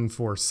known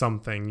for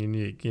something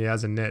unique. He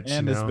has a niche,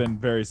 And has been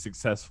very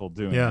successful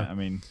doing Yeah. it. I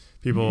mean,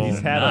 people he's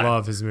had a-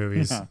 love his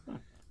movies. yeah.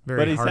 Very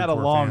but he's had a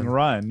hardcore long fan.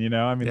 run.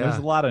 I mean, there's Yeah.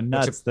 a lot of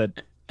nuts that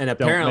And don't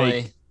apparently,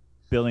 make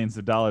billions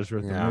of dollars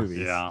worth Yeah. of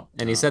movies. Yeah.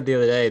 and he said the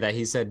other day that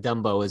he said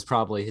Dumbo is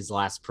probably his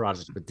last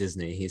project with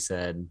Disney. He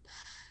said,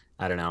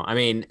 I don't know. I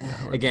mean,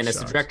 wouldn't again, be it's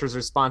the shocked. director's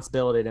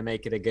responsibility to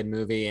make it a good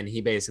movie, and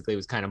he basically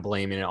was kind of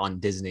blaming it on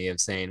Disney of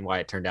saying why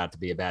it turned out to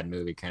be a bad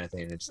movie, kind of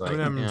thing. It's like,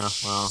 I'm yeah,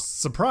 well,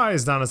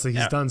 surprised, honestly,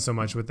 he's done so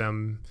much with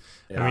them.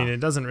 I Yeah. mean, it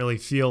doesn't really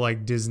feel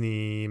like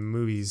Disney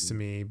movies to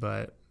me,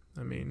 but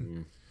I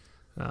mean,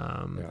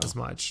 as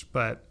much.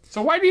 But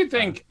So why do you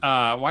think?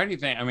 I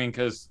mean,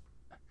 because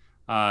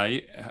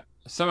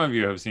some of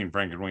you have seen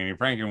Frank and Weenie.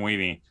 Frank and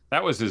Weenie.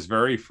 That was his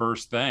very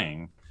first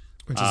thing.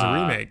 which is a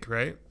remake,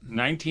 right?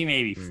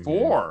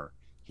 1984.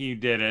 He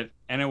did it,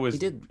 and it was He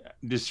did-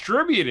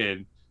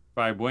 distributed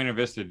by Buena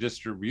Vista he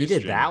Distribution.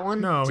 did that one.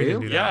 No, too? he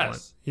didn't do that one.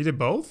 Yes. He did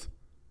both.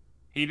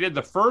 He did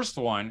the first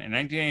one in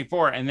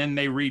 1984, and then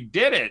they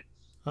redid it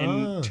Oh, in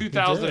he did.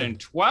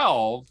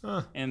 2012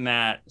 Huh. in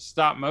that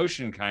stop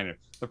motion kind of.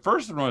 The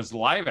first one was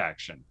live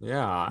action.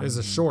 Yeah, It was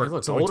a short. He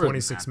looks It's only older than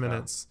 26 that, though.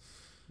 minutes.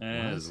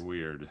 It is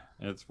weird.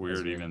 It's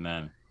weird weird. even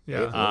then.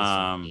 Yeah, Uh,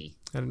 I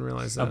didn't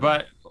realize that.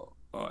 But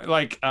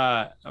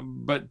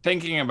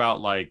thinking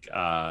about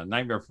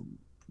Nightmare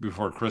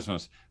Before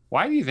Christmas,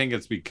 why do you think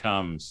it's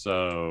become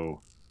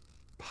so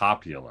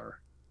popular?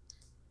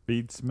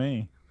 Beats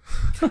me.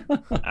 I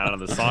don't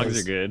know. The songs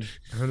are good.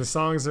 And the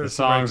songs are The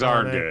super songs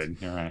are iconic. good.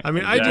 You're right. I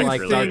mean, I Jack do really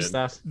like dark good.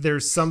 stuff.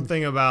 there's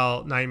something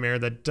about Nightmare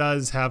that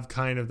does have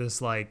kind of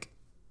this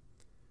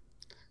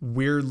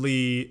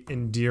weirdly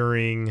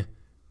endearing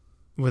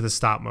with a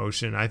stop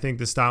motion. I think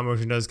the stop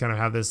motion does kind of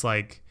have this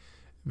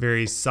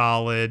very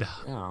solid,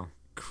 Yeah.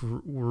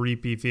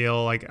 creepy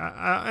feel.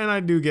 I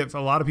do get,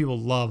 a lot of people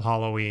love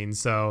Halloween,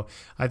 so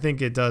I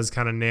think it does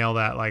kind of nail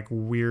that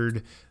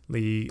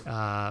weirdly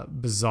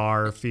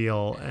bizarre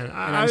feel. And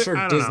I'm sure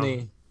I don't know.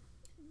 Disney.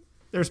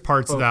 There's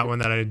parts of that one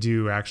that I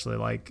do actually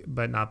like,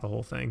 but not the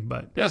whole thing.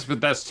 But Yes,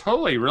 but that's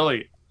totally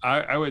really,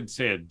 I would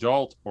say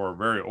adult or a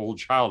very old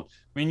child.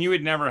 I mean, you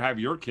would never have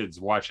your kids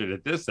watch it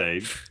at this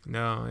age.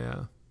 no,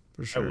 yeah,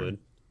 for I sure. would.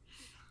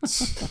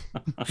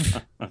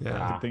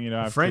 Yeah. Good thing you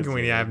don't have Frank kids and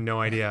Weenie, either. I have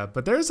no idea,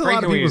 but there's a Frank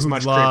lot of and people Weenie's who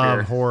much love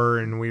creepier. horror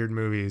and weird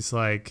movies.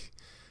 I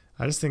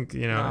just think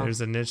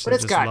there's a niche But that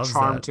it's just got loves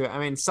charm that. to it. I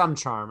mean, some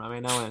charm. I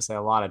mean, I wouldn't say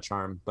a lot of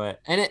charm,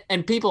 but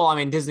and people. I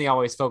mean, Disney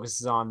always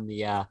focuses on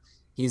the.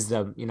 He's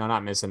the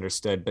not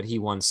misunderstood, but he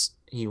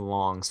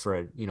longs for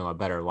a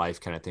better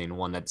life kind of thing,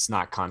 one that's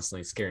not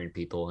constantly scaring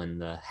people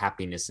and the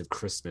happiness of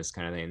Christmas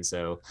kind of thing.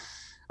 So,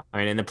 I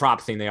mean, in the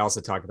prop thing, they also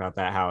talk about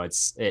that how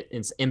it's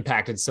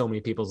impacted so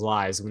many people's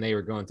lives when they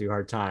were going through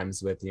hard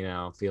times with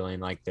feeling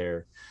like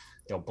they're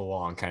don't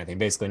belong kind of thing.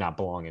 Basically, not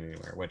belonging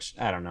anywhere. Which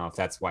I don't know if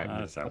that's why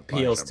That's it a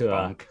appeals bunch to of a.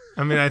 bunk.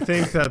 I mean, I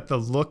think that the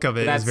look of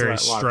it is That's very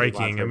what a lot of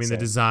striking. I would mean, the say.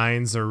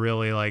 designs are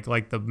really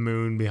like the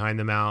moon behind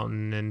the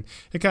mountain, and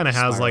it kind of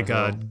has Spiral like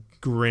a Hill.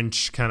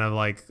 Grinch kind of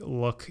like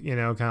look, kind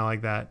of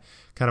like that,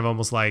 kind of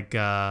almost like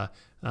Dr.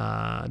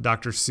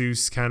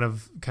 Seuss kind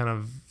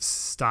of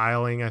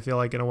styling. I feel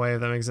like in a way,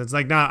 if that makes sense.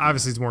 Like, not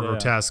obviously it's more Yeah.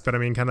 grotesque, but I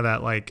mean, kind of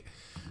that like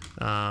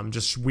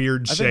just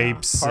weird I think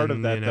shapes. part of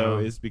and, that though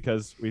is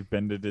because we've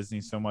been to Disney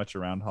so much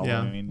around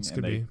Halloween, this and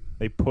could be.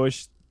 they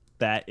push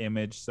that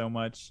image so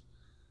much.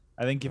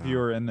 I think if you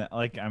were in the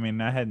I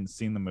mean, I hadn't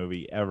seen the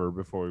movie ever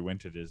before we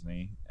went to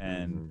Disney,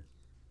 and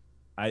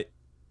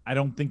I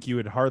don't think you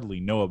would hardly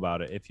know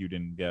about it if you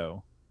didn't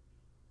go.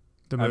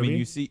 The movie. I mean,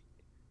 you see,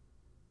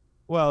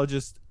 well,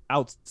 just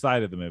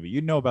outside of the movie,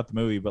 you know about the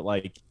movie, but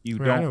like you I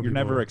mean, I know don't, you're people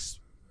never, are.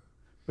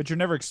 but you're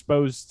never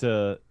exposed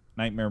to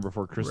Nightmare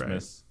Before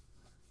Christmas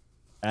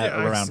at Yeah,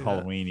 I around see that.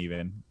 Halloween.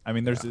 Even, I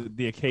mean, there's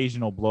the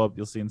occasional blow up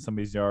you'll see in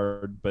somebody's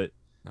yard, but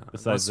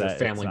besides Unless your that,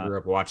 family it's not, grew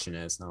up watching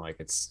it. It's not like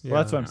it's. Yeah.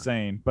 well, that's what I'm Yeah.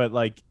 saying. But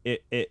like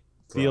it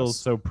For feels us.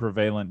 so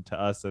prevalent to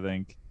us, I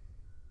think.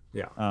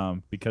 Yeah.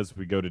 Because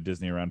we go to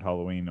Disney around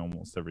Halloween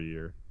almost every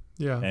year,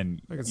 Yeah.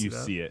 and I can see you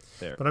that. see it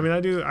there. But I mean,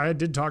 I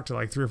did talk to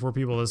like 3 or 4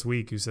 people this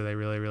week who said they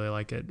really, really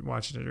like it,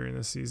 watching it during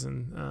this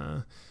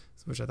season,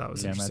 which I thought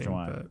was Can't interesting.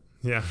 imagine why. But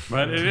yeah,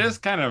 But it is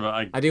kind of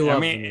like I do love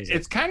the mean, music.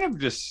 it's kind of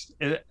just,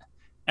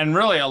 and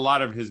really a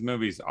lot of his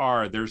movies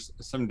are. There's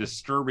some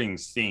disturbing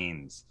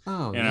scenes.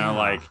 Oh,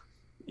 Like,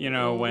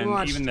 Well, we when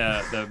watched- even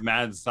the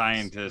mad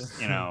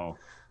scientist,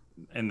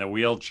 in the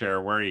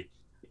wheelchair where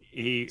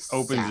he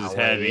opens his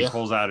head and he Sally.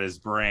 pulls out his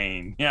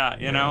brain.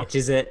 Yeah, Which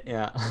is it?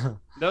 Yeah.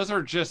 those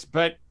are just,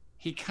 but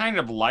he kind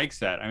of likes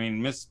that. I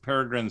mean, Miss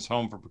Peregrine's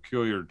Home for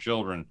Peculiar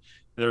Children,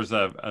 there's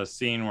a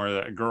scene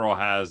where the girl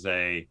has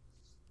a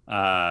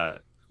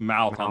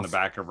mouth on the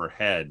back of her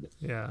head,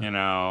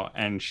 yeah,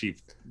 and she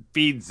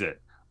feeds it.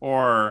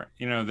 Or,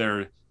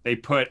 they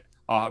put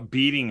a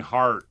beating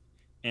heart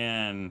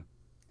in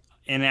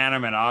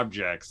inanimate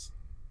objects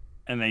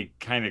and they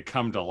kind of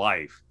come to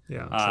life,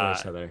 yeah. Kill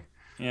each other.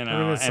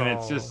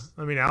 it's just,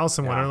 I mean, Alice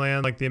in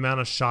Wonderland, like the amount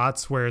of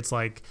shots where it's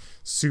like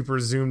super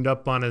zoomed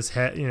up on his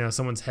head,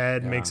 someone's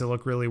head makes it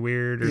look really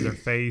weird, or their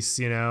face,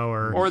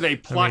 or they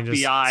pluck just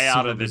the eye out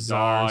super of the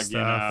bizarre dog,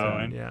 stuff,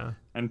 and,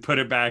 and put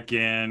it back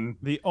in.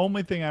 The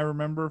only thing I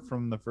remember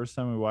from the first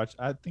time we watched,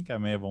 I think I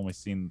may have only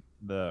seen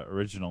the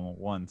original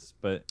once,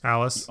 but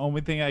Alice. the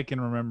only thing I can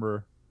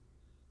remember,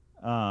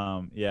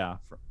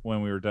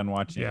 when we were done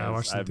watching Yeah, I it,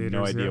 watched I it in have no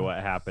theaters, idea yeah. what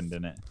happened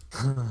in it.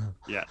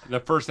 Yeah, the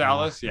first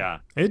Alice, yeah.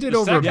 It did The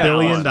over $1 second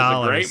billion.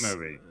 Alice is a great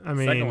movie. I Second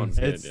mean, one's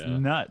good, It's yeah.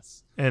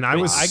 nuts. and I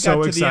was I so got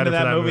to the excited end of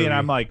for that movie, and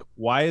I'm movie. like,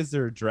 why is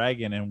there a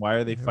dragon, and why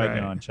are they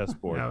fighting Right. on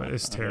chessboard? No,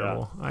 it's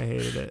terrible. I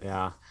hated it.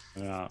 Yeah.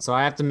 Yeah. So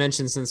I have to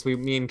mention, since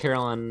me and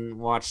Carolyn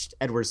watched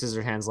Edward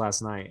Scissorhands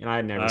last night, and I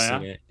had never Oh, yeah?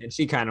 seen it, and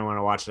she kind of wanted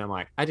to watch it. I'm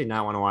like, I did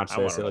not want to watch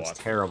I this. wanted It to looks watch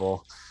it.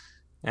 terrible.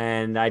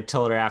 And I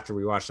told her after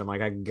we watched it, I'm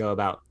like, I can go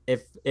about,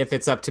 if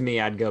it's up to me,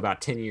 I'd go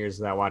about 10 years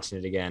without watching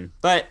it again.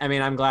 But I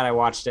mean, I'm glad I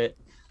watched it,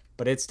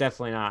 but it's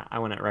definitely not, I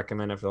wouldn't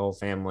recommend it for the whole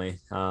family.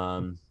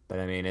 But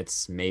I mean,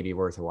 it's maybe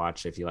worth a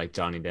watch if you like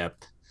Johnny Depp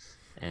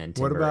and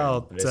Tim What Burton.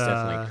 about, But it's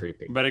definitely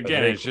creepy. But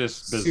again, very it's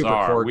just super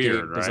bizarre, quirky,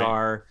 weird, right?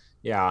 bizarre.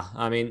 Yeah,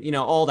 I mean,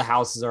 all the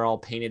houses are all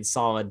painted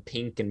solid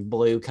pink and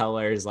blue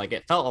colors. Like,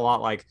 it felt a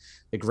lot like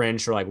the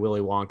Grinch or like Willy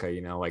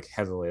Wonka, like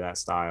heavily that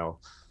style.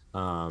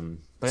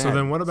 But it So had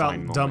then what about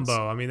fine moments.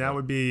 Dumbo? I mean, that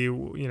would be, a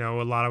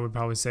lot of would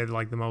probably say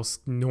like the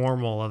most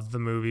normal of the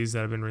movies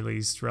that have been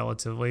released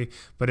relatively.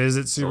 But is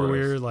it super Sort of.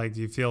 weird? Like,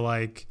 do you feel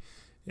like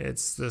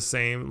it's the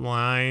same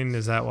line?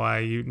 Is that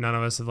why none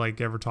of us have like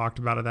ever talked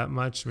about it that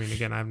much? I mean,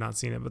 again, I have not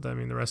seen it, but I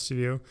mean, the rest of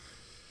you.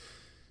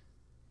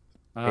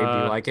 Babe, do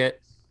you like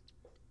it?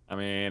 I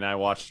mean, I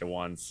watched it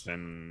once,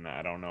 and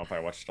I don't know if I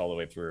watched it all the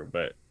way through.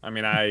 But I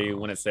mean, I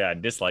wouldn't say I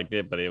disliked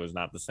it, but it was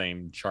not the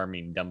same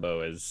charming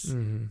Dumbo as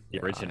Mm-hmm. the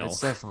original.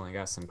 It's definitely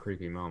got some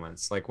creepy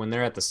moments. Like when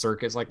they're at the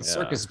circus, like the Yeah.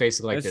 circus is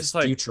basically like It's this just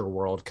like- future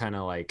world, kind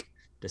of like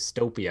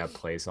dystopia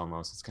place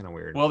almost. It's kind of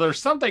weird. Well, there's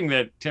something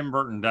that Tim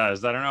Burton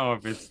does. I don't know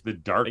if it's the They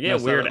darkness. get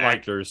of weird it, like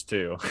actors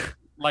too.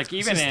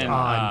 even just in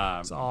odd.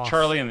 It's off.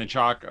 Charlie and the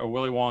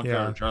Willy Wonka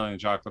Yeah. or Charlie and the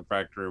Chocolate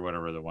Factory,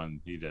 whatever the one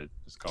he did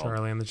is called.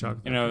 Charlie and the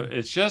Chocolate.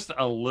 It's just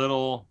a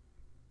little.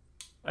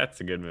 That's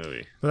a good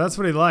movie. But that's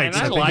what he likes.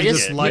 And I I think like he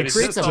just it, but likes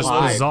it's just just a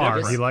vibe. bizarre.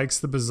 Different. He likes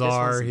the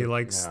bizarre. one's He the-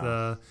 likes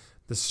yeah.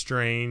 the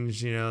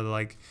strange.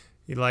 Like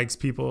he likes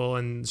people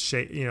and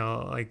shape.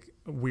 Like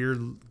weird.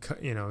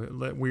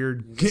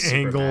 Weird Super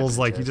angles.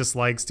 Like he imaginative. just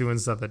likes doing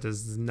stuff that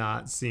does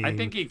not seem. I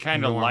think he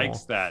kind of normal.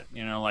 likes that,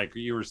 like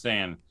you were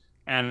saying.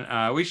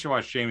 And we should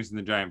watch James and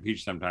the Giant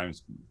Peach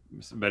sometimes,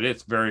 but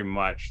it's very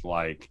much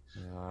like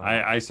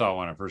I saw it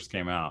when it first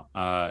came out.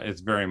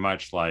 It's very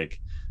much like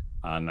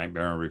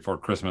Nightmare Before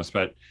Christmas,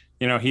 but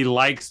he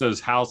likes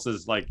those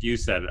houses, like you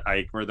said,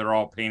 Ike, where they're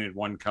all painted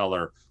one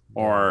color,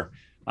 or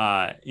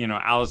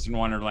Alice in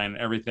Wonderland,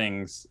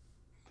 everything's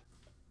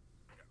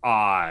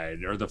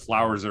odd, or the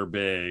flowers are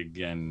big,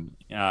 and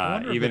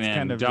wonder if even it's in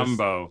kind of just-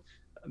 Dumbo,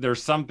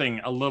 there's something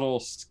a little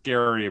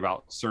scary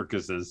about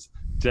circuses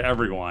to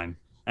everyone,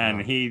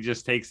 and he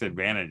just takes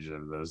advantage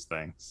of those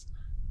things.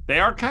 They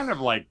are kind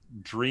of like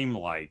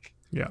dreamlike,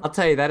 Yeah. I'll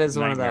tell you, that is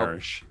one of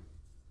nightmarish.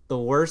 the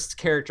worst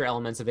character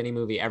elements of any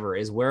movie ever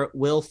is where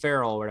Will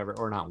Ferrell or whatever,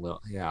 or not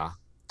Will,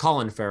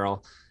 Colin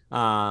Farrell.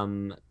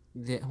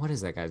 What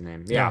is that guy's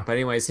name? Yeah. But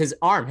anyways, he has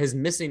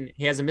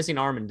a missing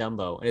arm in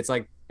Dumbo, and it's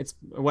like, it's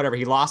whatever,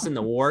 he lost in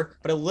the war,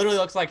 but it literally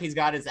looks like he's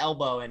got his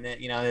elbow in it,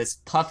 this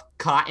puff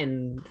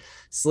cotton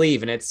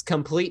sleeve, and it's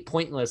complete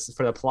pointless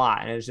for the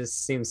plot, and it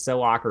just seems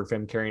so awkward for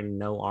him carrying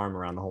no arm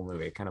around the whole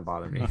movie. It kind of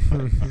bothered me. I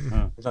thought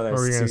that What was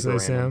were you gonna super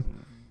say,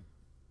 random.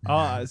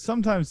 Sam?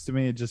 Sometimes to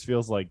me it just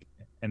feels like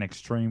an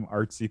extreme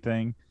artsy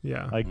thing.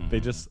 Yeah. Like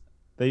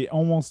they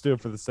almost do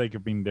it for the sake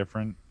of being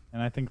different.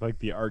 And I think like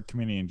the art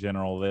community in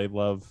general, they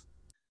love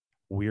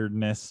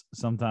weirdness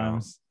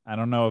sometimes. I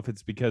don't know if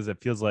it's because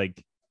it feels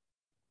like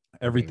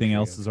everything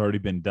else has already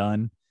been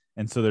done,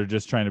 and so they're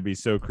just trying to be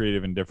so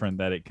creative and different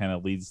that it kind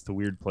of leads to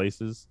weird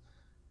places.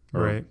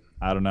 Right.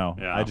 I don't know.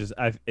 Yeah.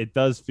 It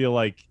does feel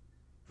like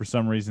for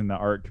some reason the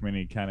art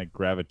community kind of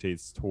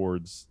gravitates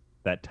towards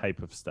that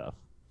type of stuff.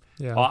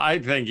 Yeah. Well, I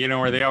think,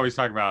 where they always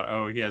talk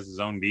about, he has his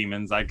own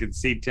demons. I could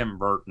see Tim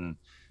Burton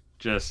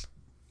just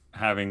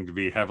having to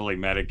be heavily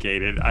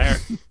medicated. I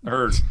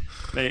heard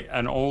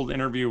an old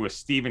interview with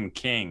Stephen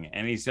King,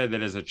 and he said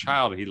that as a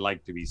child he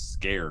liked to be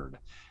scared.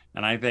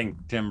 And I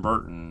think Tim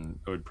Burton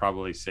would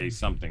probably say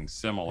something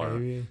similar,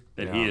 Maybe.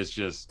 that he is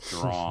just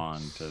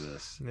drawn to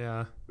this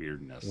Yeah.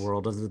 weirdness.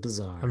 World of the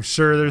Bizarre. I'm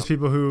sure there's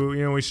people who,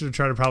 we should have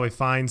tried to probably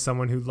find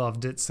someone who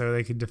loved it so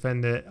they could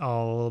defend it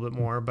all a little bit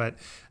more. But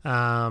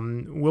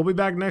we'll be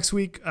back next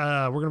week.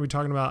 We're going to be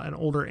talking about an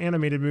older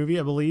animated movie,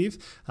 I believe.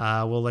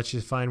 We'll let you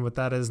find what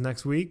that is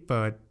next week.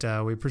 But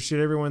we appreciate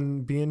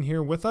everyone being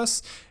here with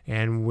us,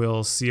 and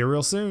we'll see you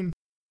real soon.